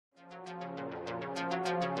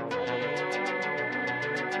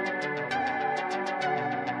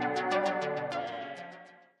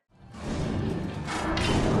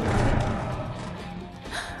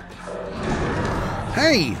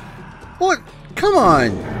Hey! What? Come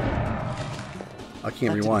on! I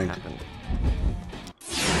can't rewind.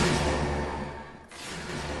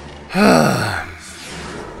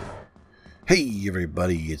 Hey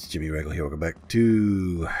everybody, it's Jimmy Regal here. Welcome back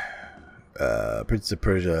to Prince of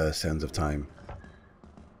Persia, Sands of Time.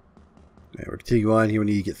 We're continuing on here. We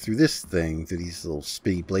need to get through this thing, through these little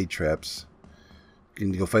spinny blade traps. We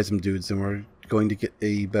need to go fight some dudes, and we're going to get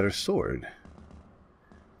a better sword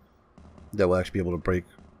that will actually be able to break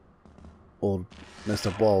old messed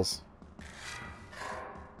up walls.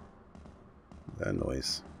 That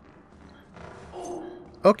noise.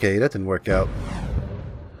 Okay, that didn't work out.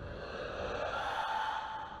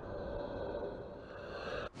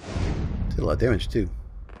 Did a lot of damage too.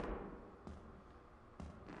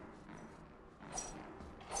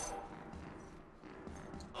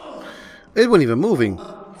 It wasn't even moving.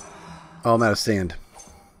 Oh, I'm out of sand.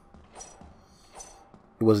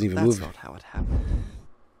 It wasn't even moving. That's not how it happened.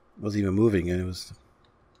 It wasn't even moving, and it was.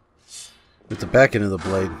 It's the back end of the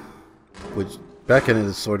blade, which back end of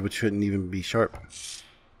the sword, which shouldn't even be sharp.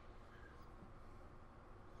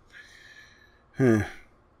 Huh.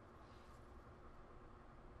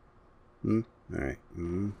 Alright.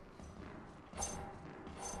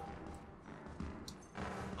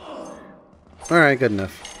 Alright, good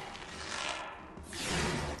enough.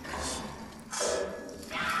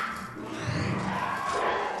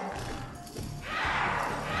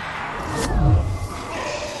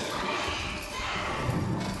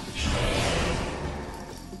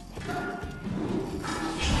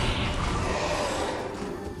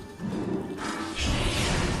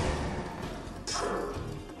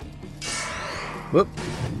 Whoop.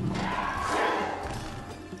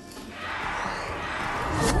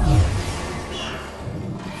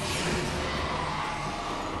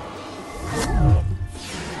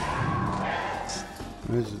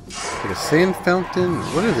 What is it? Like a sand fountain?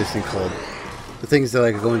 What are this thing called? The things that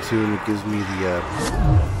I can go into and it gives me the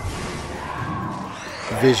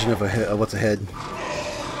vision of what's ahead.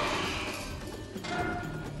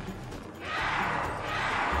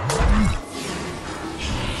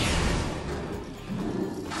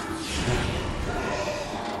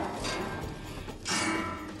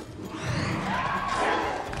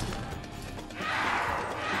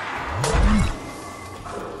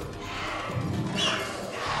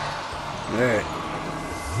 Alright.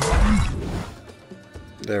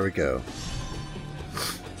 There we go.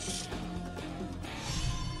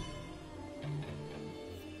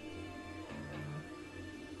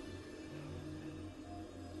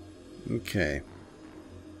 Okay.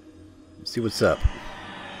 Let's see what's up.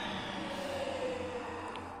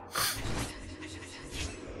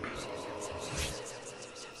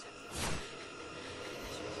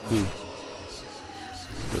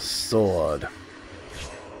 The sword.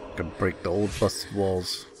 Can break the old busted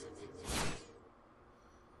walls.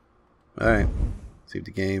 Alright. Save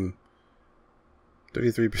the game.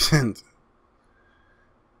 33%.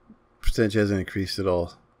 Percentage hasn't increased at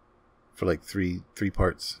all. For like three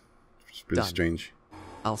parts. It's pretty strange.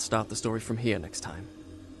 I'll start the story from here next time.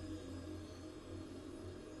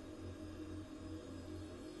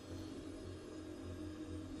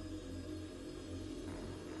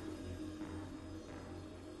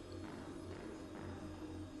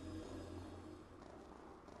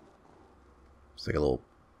 It's like a little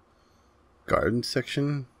garden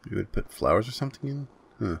section. You would put flowers or something in?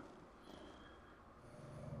 Huh.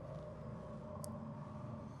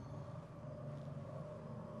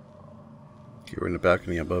 Okay, we're in the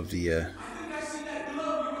balcony above the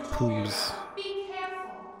pools. Be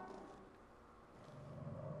careful.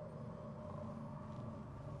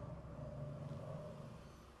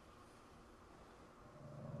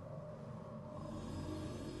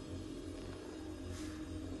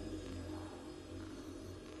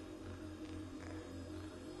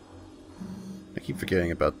 I keep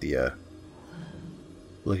forgetting about the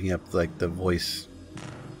looking up like the voice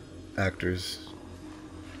actors.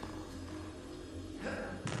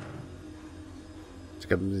 It's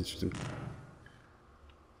got an interesting.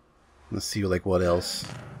 Let's see like what else.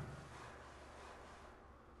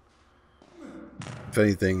 If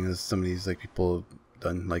anything, there's some of these like people have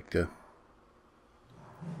done like well,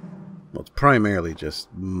 it's primarily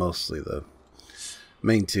just mostly the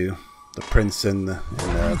main two, the prince and the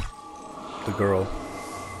girl.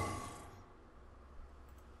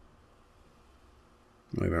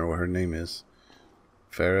 I don't remember what her name is.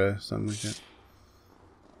 Farah, something like that.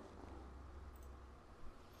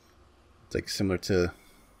 It's like similar to.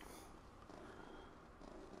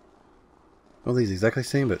 I don't think it's exactly the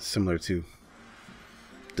same, but similar to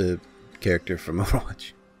the character from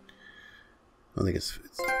Overwatch. I don't think it's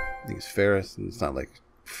I think it's Farah, and it's not like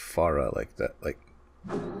Farah like that. Like,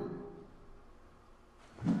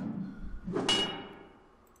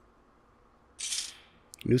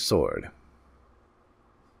 new sword.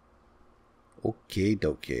 Okay,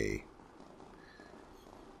 dokie.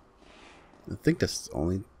 I think that's the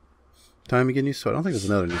only time you get a new sword. I don't think there's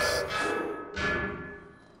another new.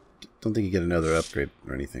 Don't think you get another upgrade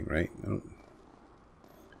or anything, right? I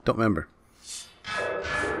don't remember.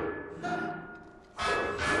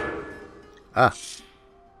 Ah.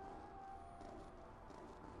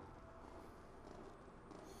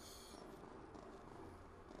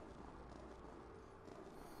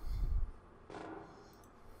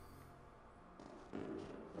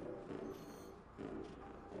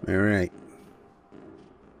 All right.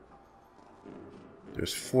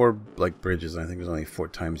 There's 4 like bridges. And I think there's only 4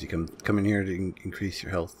 times you can come in here to increase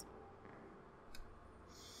your health.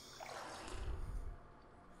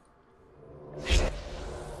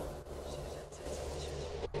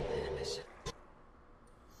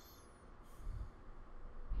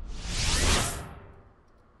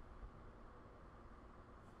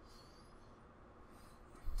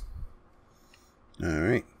 All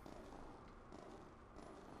right.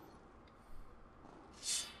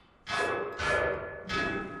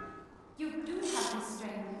 You do have the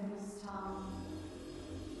strength of this town.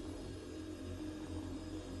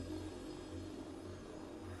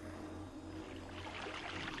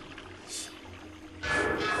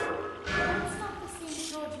 That's not the same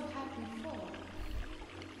sword you had before.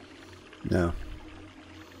 No.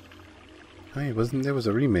 Hey, wasn't there was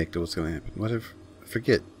a remake that was going to happen? What if I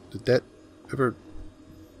forget? Did that ever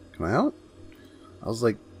come out? I was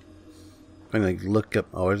like, trying to like look up.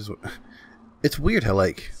 Oh, it's weird how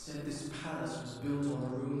like. It said this palace was built on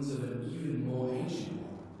the ruins of an even more ancient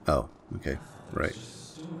one. Oh, okay, I thought that right. was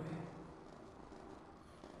just a story.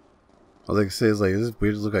 All I can say is like, is this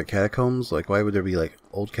weird to look at catacombs? Like, why would there be like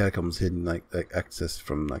old catacombs hidden like access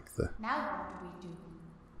from like the? Now what do we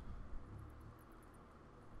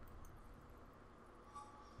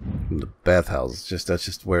do? From the bathhouse. That's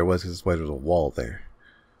just where it was, because that's why there was a wall there.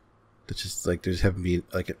 That's just like there's having to be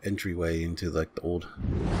like an entryway into like the old.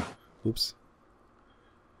 Oops.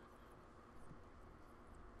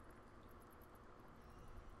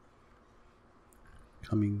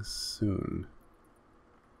 Coming soon.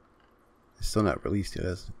 It's still not released yet,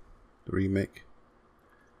 is it? The remake.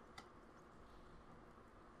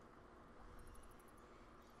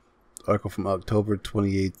 Article from October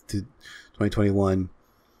 28th to 2021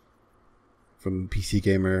 from PC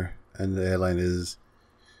Gamer, and the headline is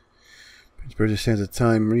Persia Sands of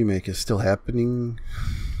Time remake is still happening.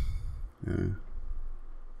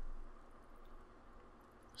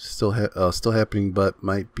 Still happening, but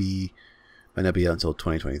might not be out until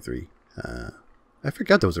 2023. I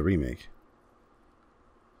forgot there was a remake.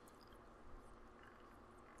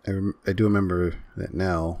 I do remember that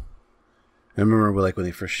now. I remember like when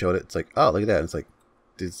they first showed it, it's like, oh, look at that. And it's like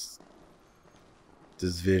these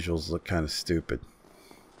visuals look kind of stupid.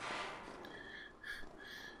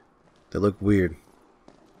 They look weird.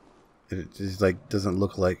 It just like doesn't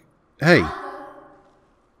look like, hey,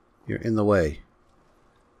 you're in the way.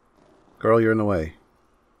 Girl, you're in the way.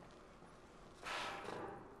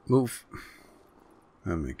 Move.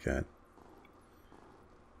 Oh my god.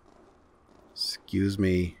 Excuse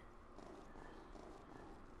me.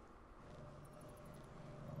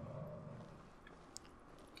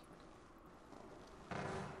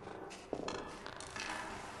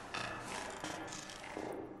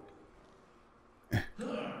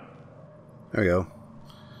 There we go.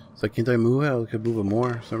 It's like, can't I move it? I could move it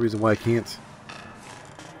more. There's no reason why I can't.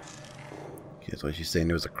 Okay, that's why she's saying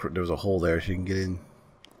there was a hole there she can get in.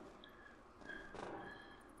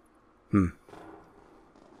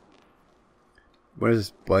 What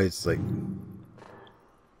is why it's like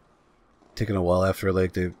taking a while after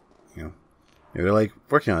like they, they're like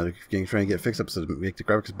working on it, trying to get fixed up so to make the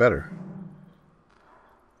graphics better.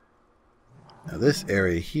 Now this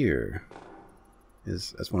area here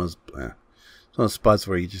that's one of those spots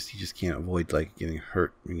where you just can't avoid like getting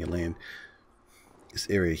hurt when you land. This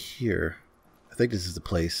area here, I think this is the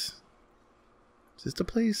place. Is this the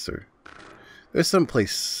place, or there's some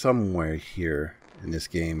place somewhere here in this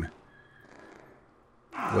game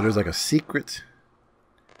where there's like a secret.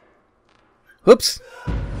 Whoops!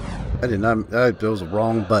 I did not. That was the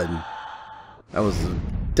wrong button. That was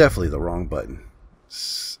definitely the wrong button.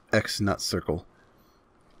 X, not circle.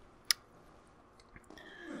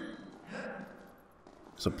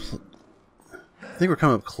 So I think we're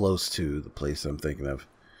coming up close to the place I'm thinking of,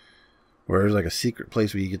 where there's like a secret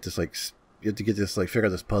place where you get this like figure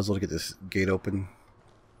out this puzzle to get this gate open,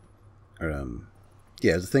 or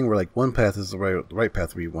Yeah, it's a thing where like one path is the right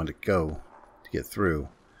path where you want to go to get through,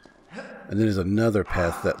 and then there's another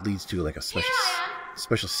path that leads to like a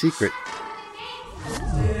special secret.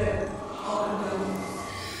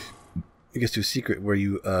 It gets to a secret where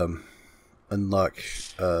you unlock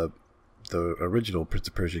the original Prince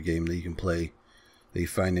of Persia game that you can play, that you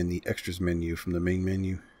find in the extras menu from the main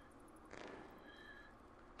menu.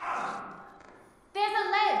 There's a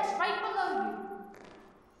ledge right below you.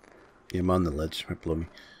 Yeah, I'm on the ledge right below me.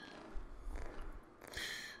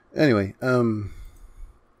 Anyway, let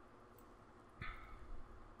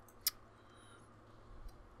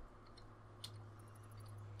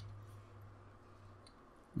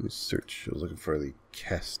me search. I was looking for the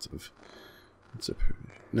cast of...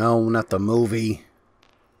 No, not the movie.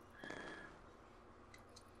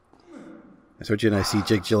 I search it and I see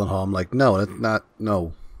Jake Gyllenhaal. I'm like, no, that's not...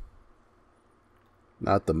 No.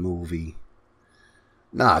 Not the movie.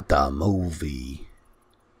 Not the movie.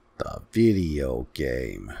 The video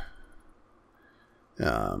game.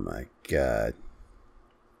 Oh my god.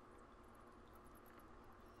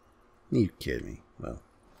 You kidding me? Well.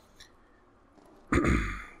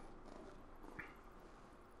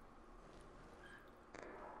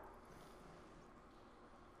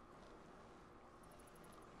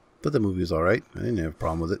 But the movie was alright. I didn't have a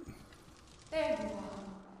problem with it. There you are.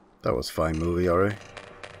 That was a fine movie, alright.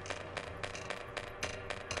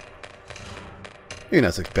 Maybe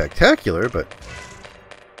not so spectacular, but...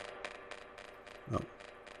 Oh.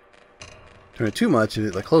 Turn it too much and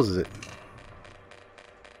it like closes it.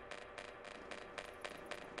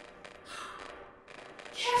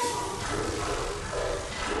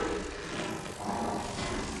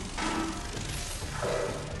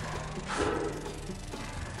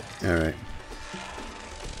 Alright.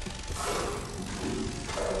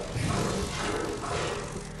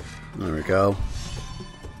 There we go.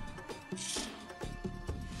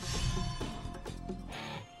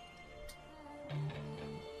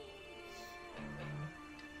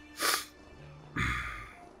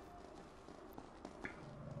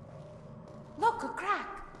 Look, a crack.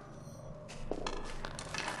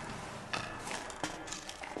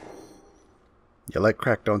 You like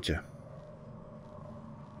crack, don't you?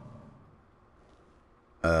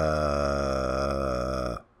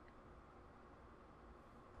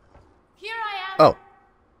 Here I am. Oh.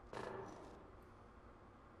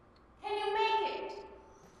 Can you make it?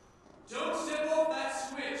 Don't step off that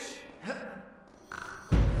switch.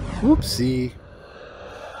 Whoopsie.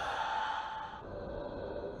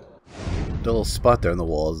 The little spot there on the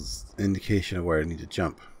wall is an indication of where I need to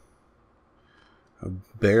jump. Oh,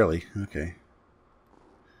 barely. Okay.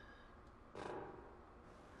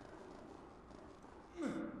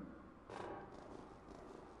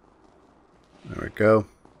 There we go.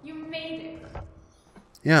 You made it.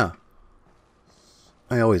 Yeah.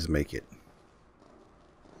 I always make it.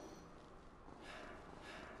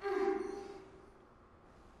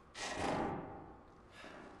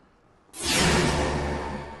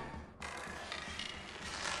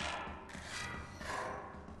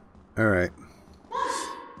 Alright.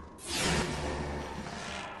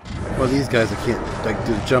 Well, these guys I can't like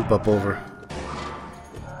do the jump up over.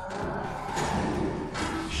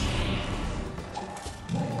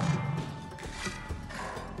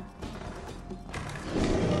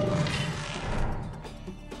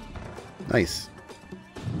 Nice.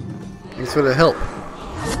 Thanks for the help.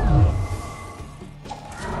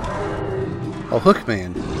 Oh, hook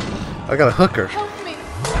man. I got a hooker. Help me.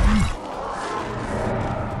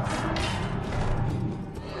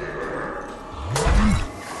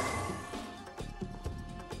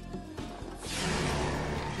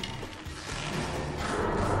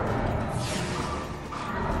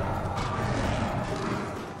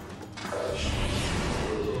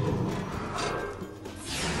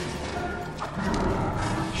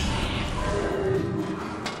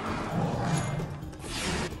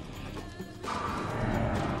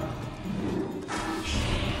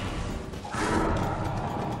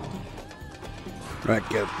 Right,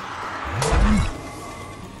 good.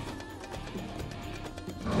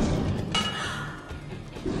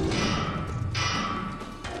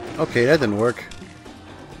 Okay, that didn't work.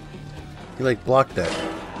 He like blocked that.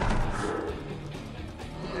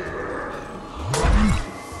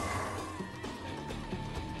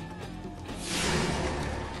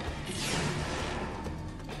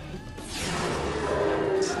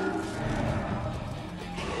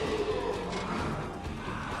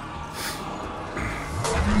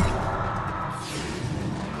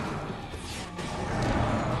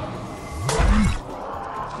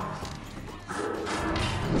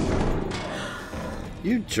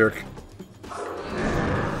 You jerk.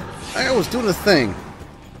 I was doing a thing.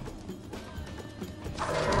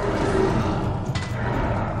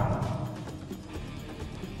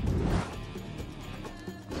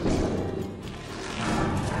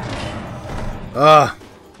 Ah!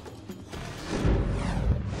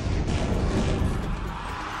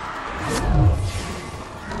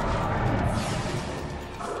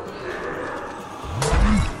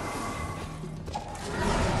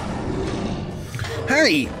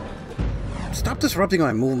 Hey! Stop disrupting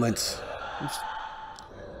my movements.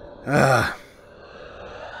 Ah.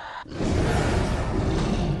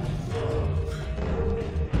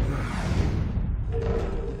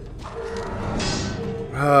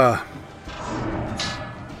 Ah.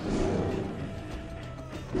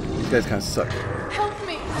 These guys kind of suck. Help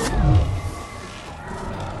me!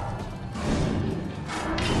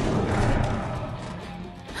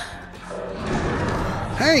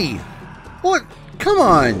 Hey! What? Come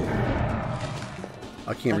on!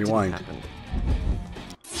 I can't That didn't rewind. happen.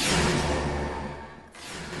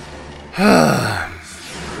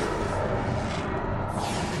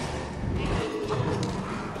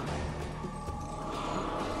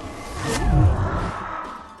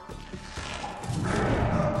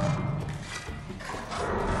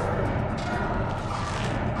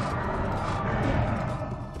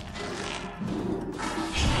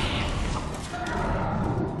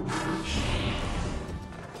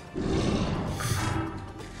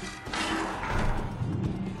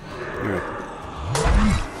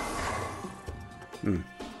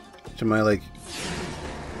 Am I like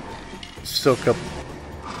soak up?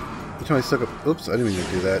 Each time I soak up. Oops! I didn't mean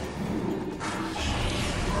to do that.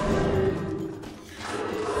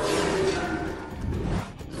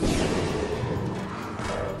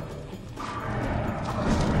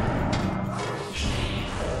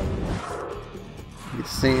 Get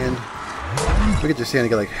sand. We get your sand. I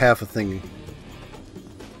get like half a thing.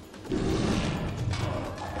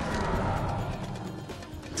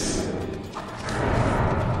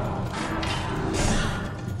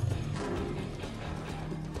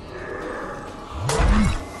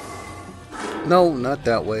 No, not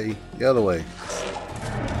that way. The other way.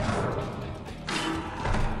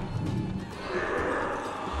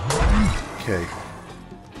 Okay.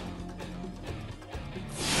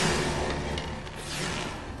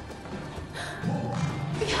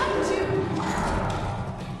 Behind you!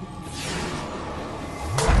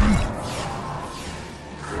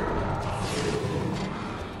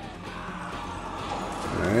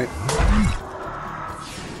 Alright.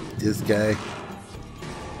 This guy.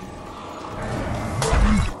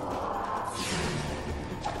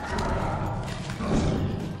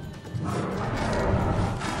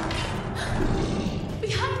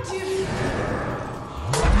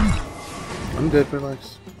 I'm good,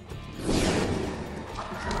 relax.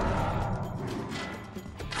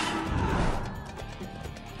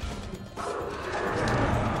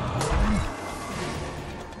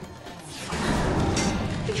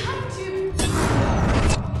 Behind you!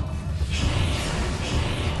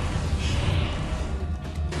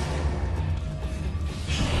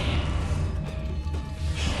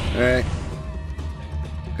 Alright.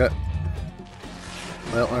 Cut.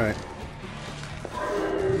 Well, alright.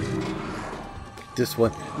 This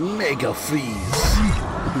one, Mega Freeze.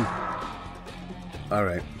 All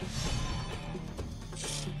right.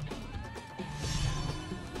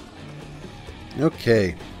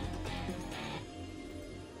 Okay.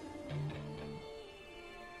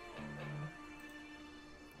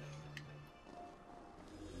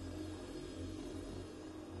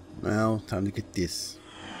 Now, time to get this.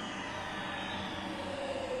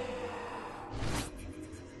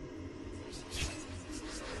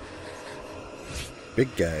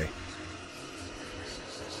 Big guy.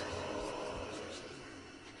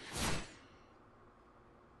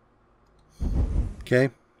 Okay.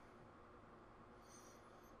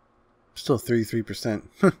 Still 33%.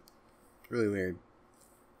 Really weird.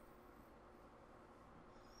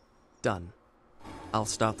 Done. I'll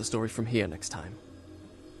start the story from here next time.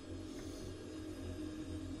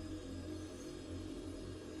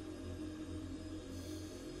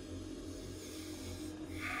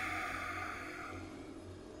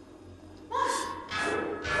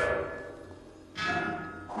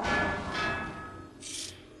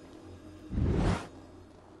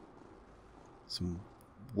 Some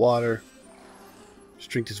water. Just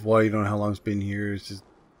drink this water. You don't know how long it's been here. It's just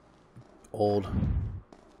old.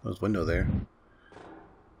 There's a window there.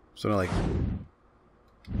 Sort of like.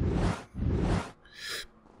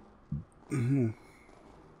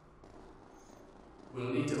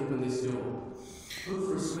 We'll need to open this door. Look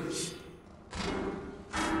for a switch.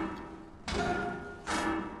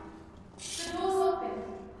 The door's open.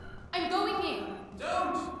 I'm going in.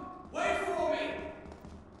 Don't! Wait for me!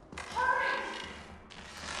 Hurry!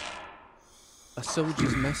 A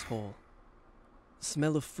soldier's mess hall. The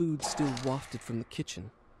smell of food still wafted from the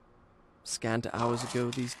kitchen. Scant hours ago,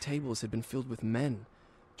 these tables had been filled with men,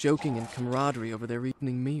 joking in camaraderie over their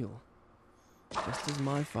evening meal. Just as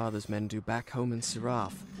my father's men do back home in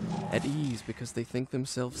Siraf, at ease because they think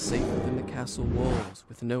themselves safe within the castle walls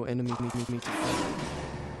with no enemy to fight.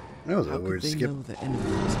 That was How a could weird they skip. know the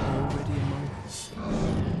enemy was already among us?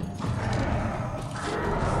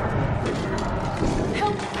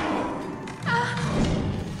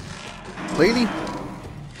 Lady?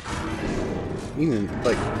 You need to,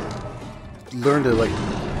 like, learn to, like,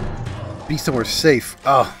 be somewhere safe.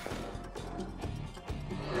 Oh.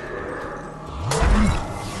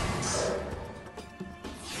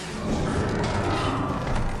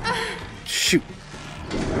 Shoot.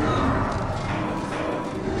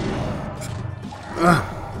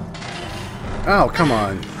 Oh, come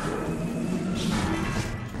on.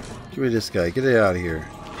 Get rid of this guy. Get it out of here.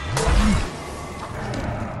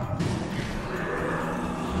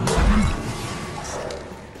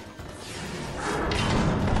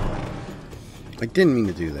 I didn't mean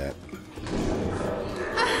to do that.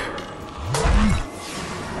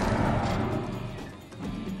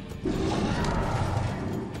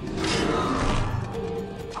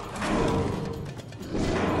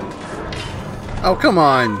 Oh, come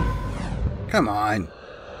on. Come on.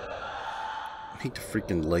 I hate the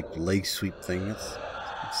freaking leg sweep thing. It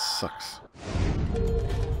sucks.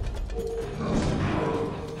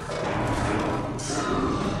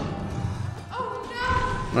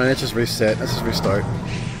 Alright, let's just reset. Let's just restart.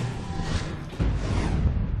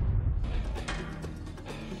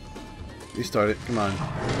 Restart it. Come on.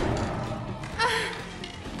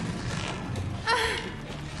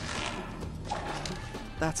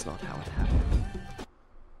 That's not how it happened.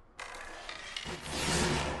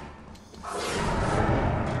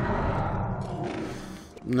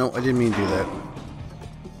 No, I didn't mean to do that.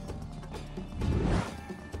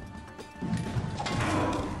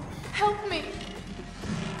 Help me!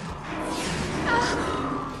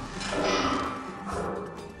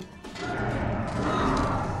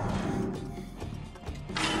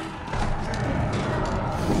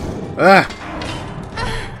 Ah!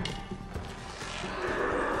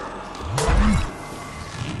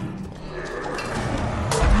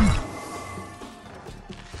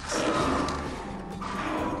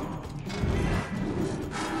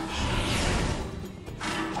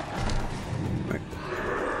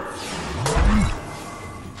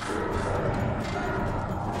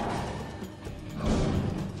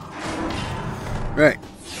 Right,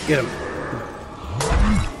 get him.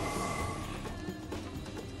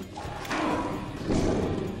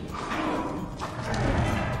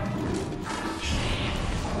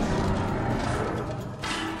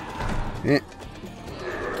 Yeah.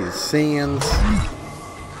 Get his sands.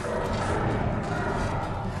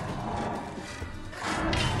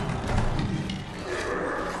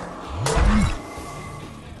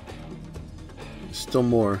 Still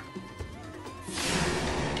more.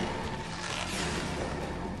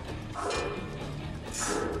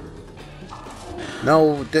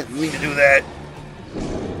 No, didn't mean to do that.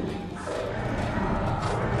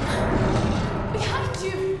 Behind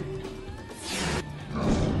you!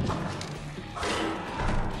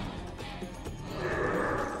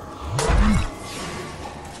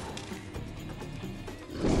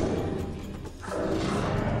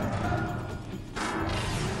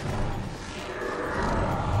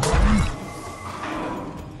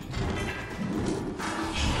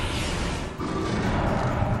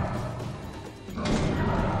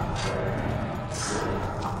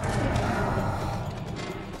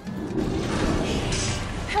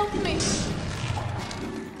 Help me!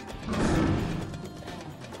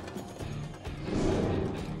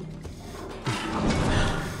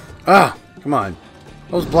 Ah, come on.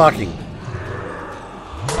 I was blocking.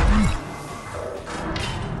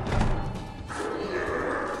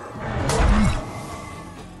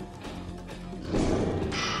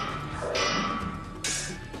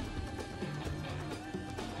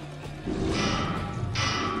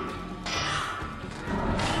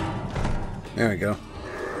 There we go.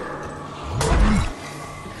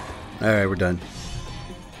 Alright, we're done.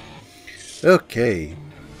 Okay.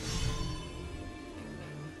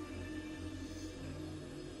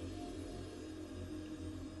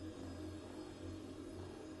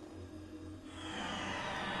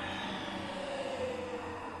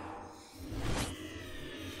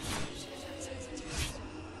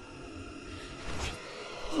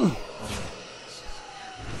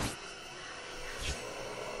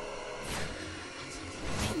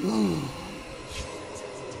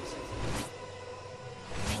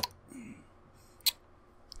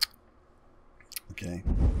 Okay.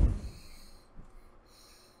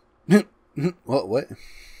 What?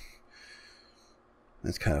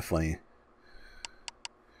 That's kind of funny.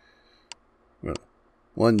 Well,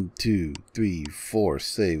 1, 2, 3, 4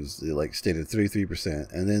 saves. It like stayed at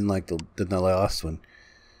 33%, and then like the last one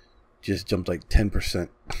just jumped like 10%.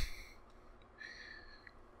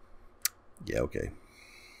 Yeah, okay.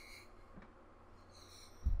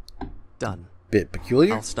 Done. Bit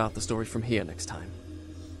peculiar. I'll start the story from here next time.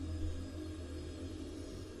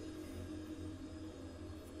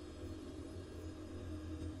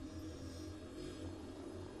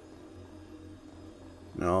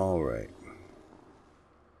 All right.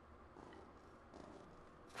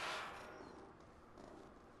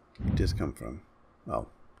 Where'd this come from? Oh,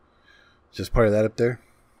 just part of that up there.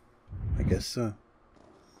 I guess so.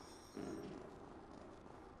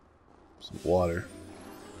 Some water.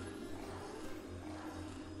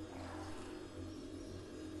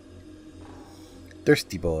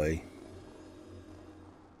 Thirsty boy.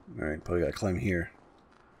 Alright, probably gotta climb here.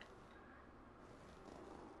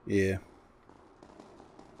 Yeah.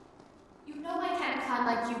 You know I can't climb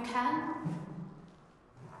like you can.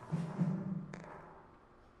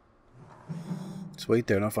 Just wait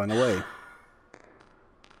there and I'll find a way.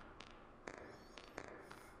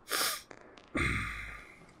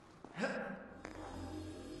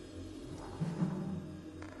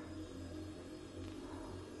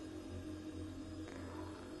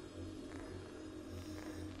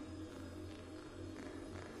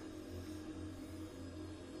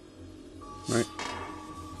 Right.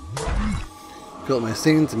 Fill up my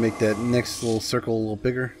sand to make that next little circle a little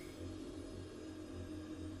bigger.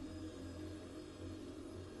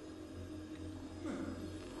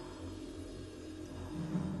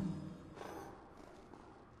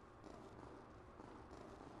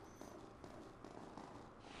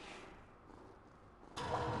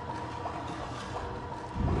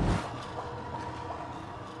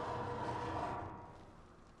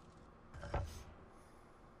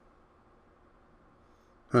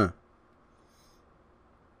 Huh.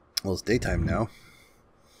 Well, it's daytime now.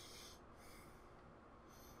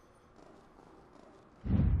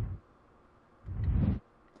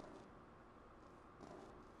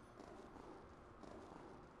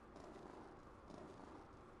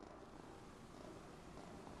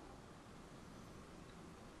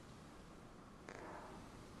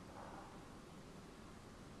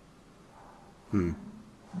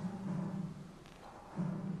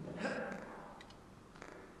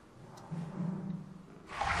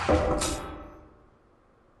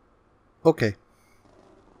 Okay.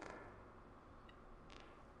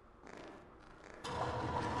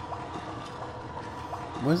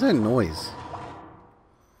 What is that noise?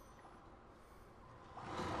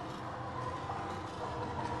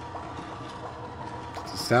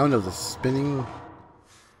 It's the sound of the spinning...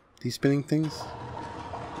 These spinning things?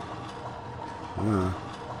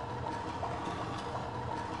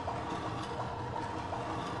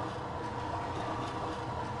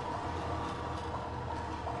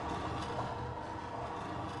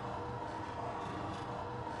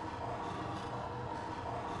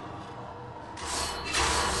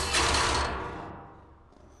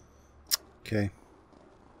 Okay.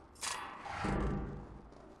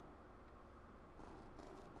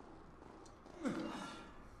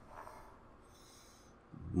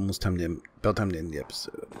 Almost time to about time to end the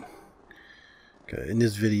episode. Okay, in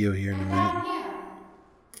this video here in a minute.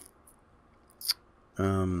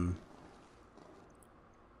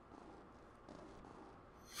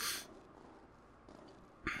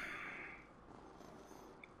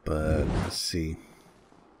 But let's see.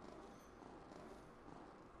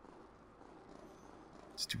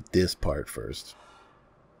 Let's do this part first.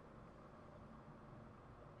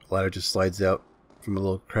 The ladder just slides out from a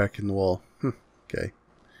little crack in the wall. Okay.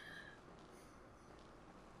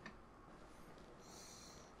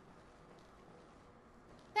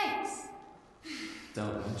 Thanks.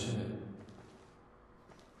 Don't mention it.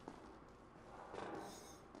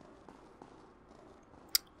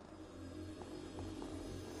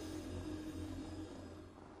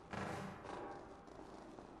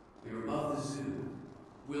 We're above the zoo.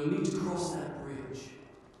 We'll need to cross that bridge.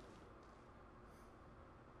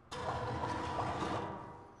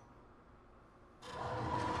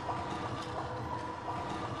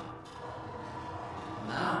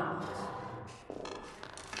 Now.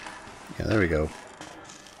 Yeah, there we go.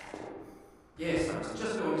 Yes, I was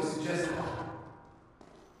just going to suggest that.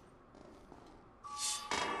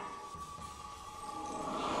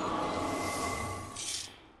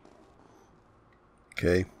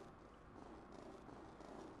 Okay.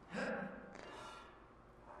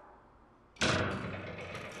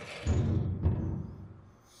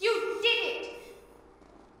 You did it!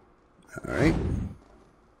 All right.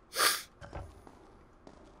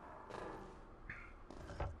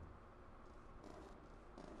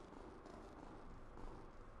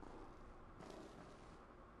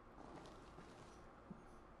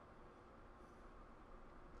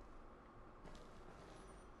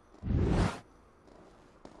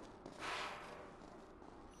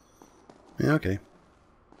 Yeah, okay.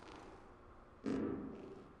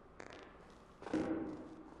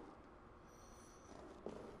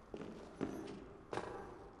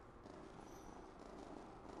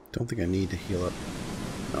 Don't think I need to heal up.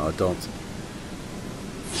 No, I don't.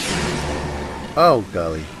 Oh,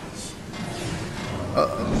 golly.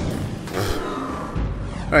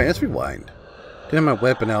 Alright, let's rewind. Didn't have my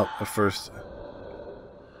weapon out at first.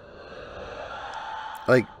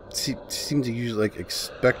 Like, seem to usually, like,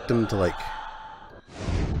 expect him to, like,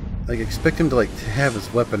 to have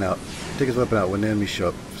his weapon out. Take his weapon out when the enemies show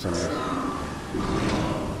up for some reason. I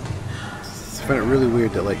find it really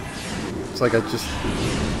weird that, like, it's like I just...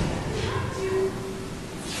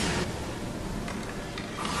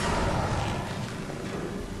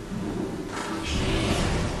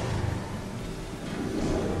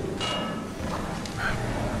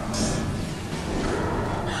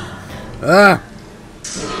 Ah!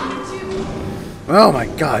 Oh my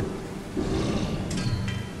god!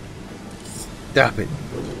 Stop it.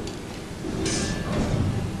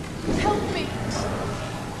 Help me!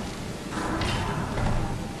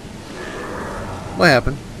 What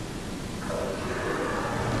happened?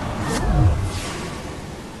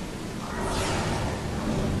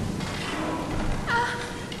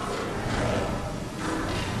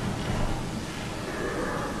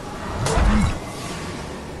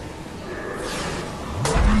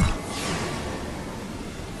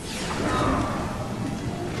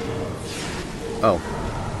 Oh.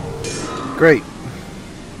 Great.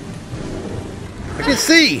 I can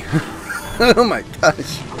see! Oh my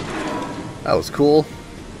gosh. That was cool.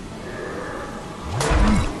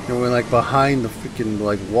 And we're like behind the freaking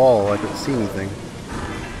like wall. I couldn't see anything.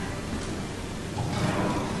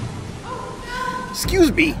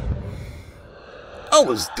 Excuse me! I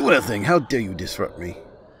was doing a thing. How dare you disrupt me?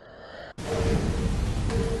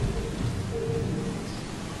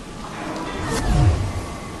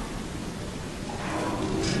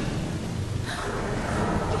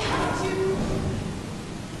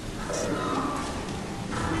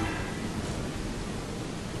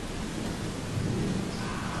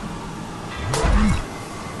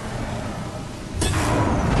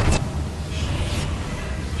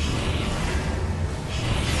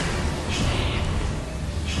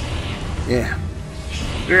 Yeah.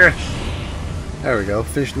 Yeah. There we go.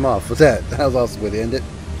 Finished them off with that. That was also the way to end it.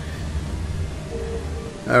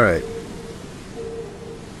 Alright.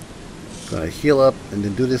 Gonna heal up and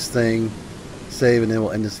then do this thing, save, and then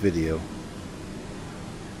we'll end this video.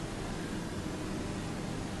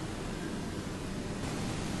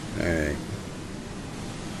 Alright.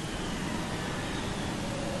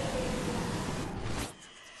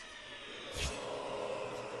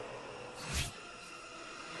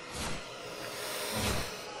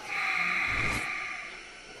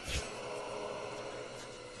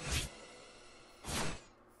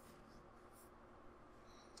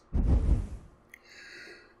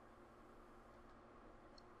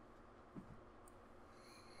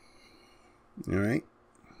 Alright.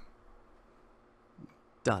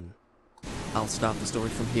 Done. I'll start the story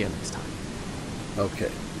from here next time. Okay.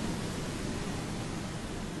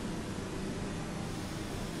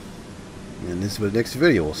 And this is where the next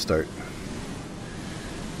video will start.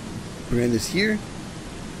 We're in this here.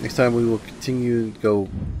 Next time we will continue to go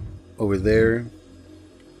over there.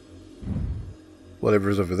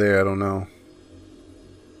 Whatever's over there, I don't know.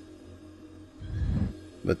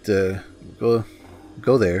 But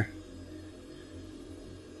go there.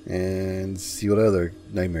 And see what other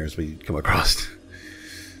nightmares we come across.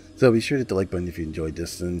 So be sure to hit the like button if you enjoyed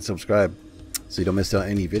this and subscribe so you don't miss out on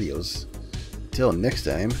any videos. Till next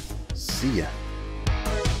time, see ya.